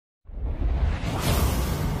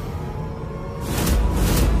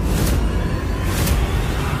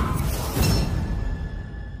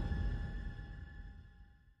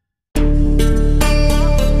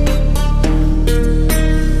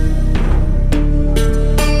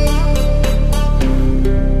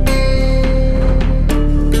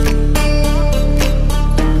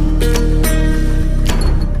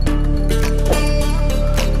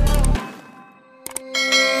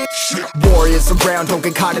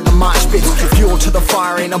don't get caught in the mosh pit. Fuel to the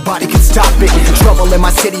fire, ain't nobody can stop it. Trouble in my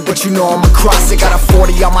city, but you know I'm across it. Got a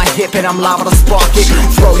 40 on my hip and I'm liable to spark it.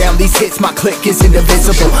 Throw down these hits, my click is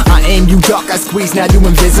indivisible. I aim, you duck, I squeeze, now you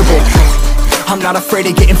invisible. I'm not afraid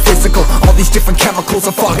of getting physical. All these different chemicals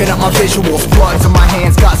are fogging up my visuals. Bloods on my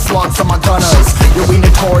hands, got slugs on my gunners. Yo, we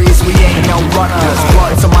notorious, we ain't no runners.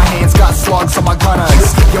 Bloods on my hands, got slugs on my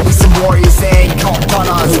gunners. Yo, we some warriors, they ain't called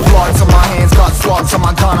gunners. Bloods on my hands, got slugs on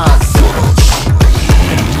my gunners.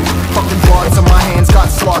 Fucking bloods on my hands, got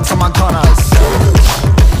slugs on my gunners.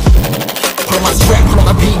 Put on my strap, put on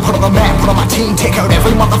the beat, put on the map, put on my team. Take out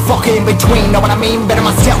every motherfucker in between. Know what I mean? Better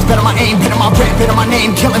myself, better my aim, better my rap, better my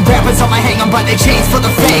name. Killing rappers on my hang, I'm by their chains for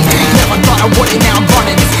the fame. Never thought I would it, now I'm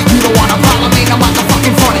running this. You don't wanna follow me, I'm out the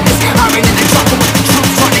fucking front of this. I ran in the jungle with the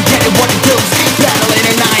troops, trying to get it what it does. Battling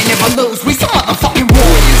and I ain't never lose, we some motherfucking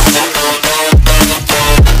warriors.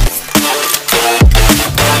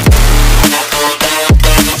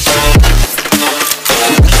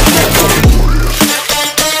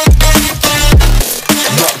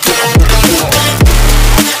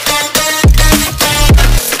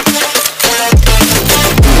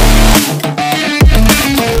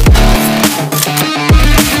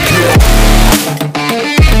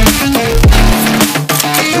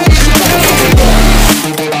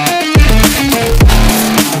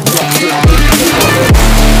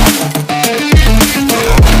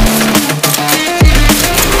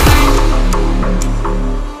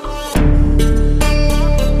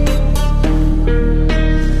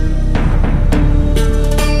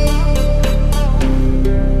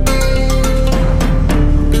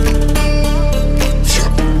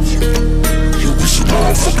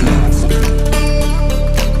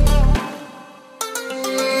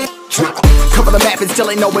 Still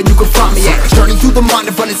ain't know where you can find me at. Journey through the mind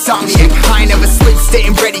of an insomniac. I ain't never sleep,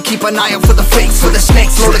 staying ready, keep an eye out for the fakes. For the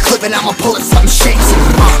snakes, load a clip and I'ma pull it, something shakes.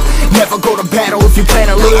 Never go to battle if you plan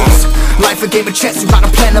to lose. Life a game of chess, you gotta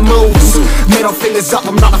plan the moves. Middle fingers up,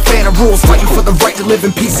 I'm not a fan of rules. Fighting for the right to live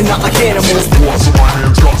in peace and not like animals. Bloods in my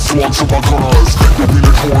hands, got slugs on my gunners. Yo, we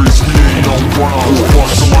notorious, we ain't no runners.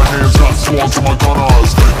 Bloods in my hands, got slugs on my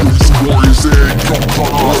gunners. Yo, we some warriors, they ain't no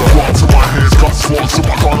gunners. Bloods in my hands, got slugs on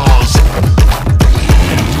my gunners.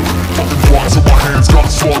 Fucking bloods in my hands, got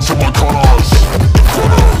slugs on my gunners.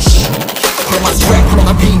 Put on my strap, put on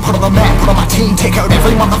the beam, put on the map, put on my team. Take out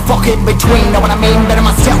every motherfucker in between. Know what I mean? Better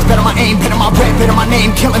myself, better my aim, better my rap, better my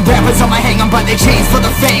name. Killing rappers on my hang, I'm by their chains for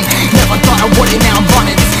the fame. Never thought I would it, now I'm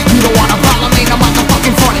running this. You don't wanna follow me, I'm out the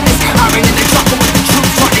fucking front of this. I ran in the jungle with the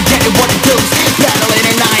troops, trying to get it what it does. Battling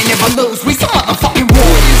and I ain't never lose, we some motherfucking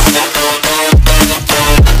warriors.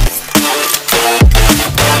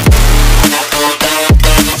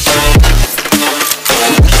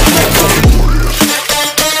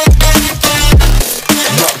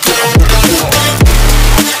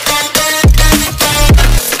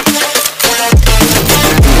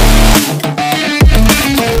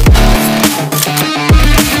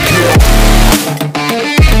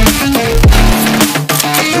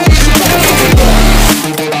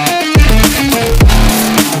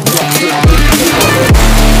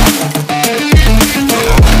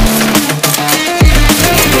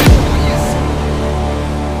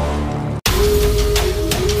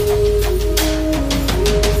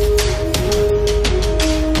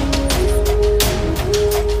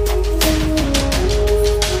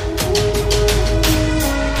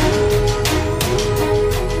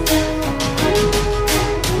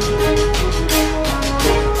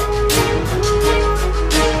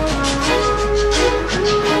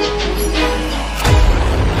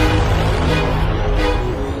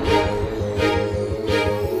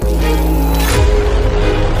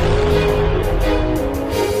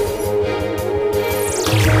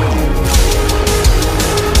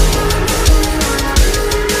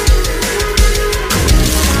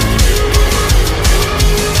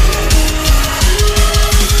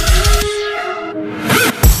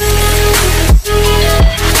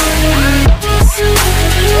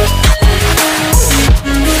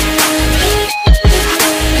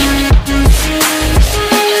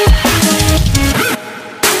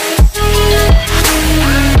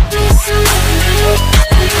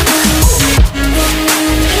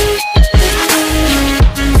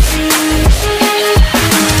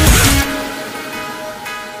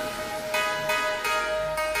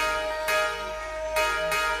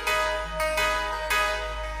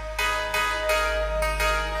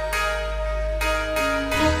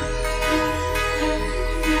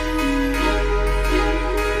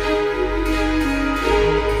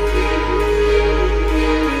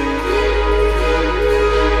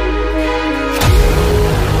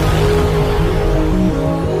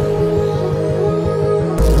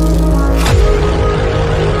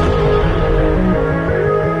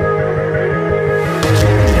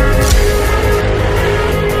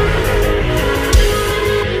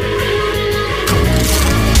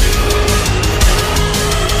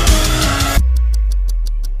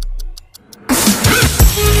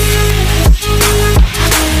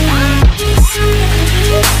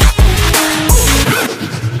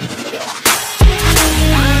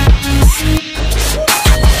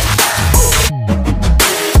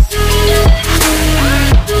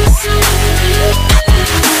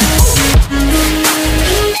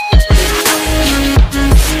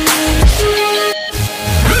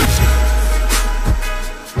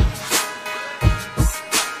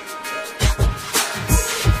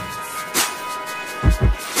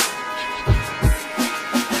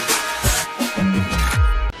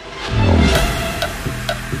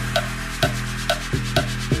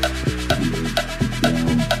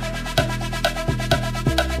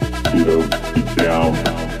 Get up,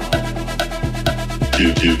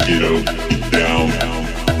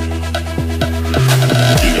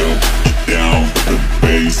 down, the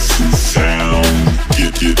bass and sound.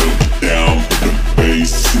 Get up, down.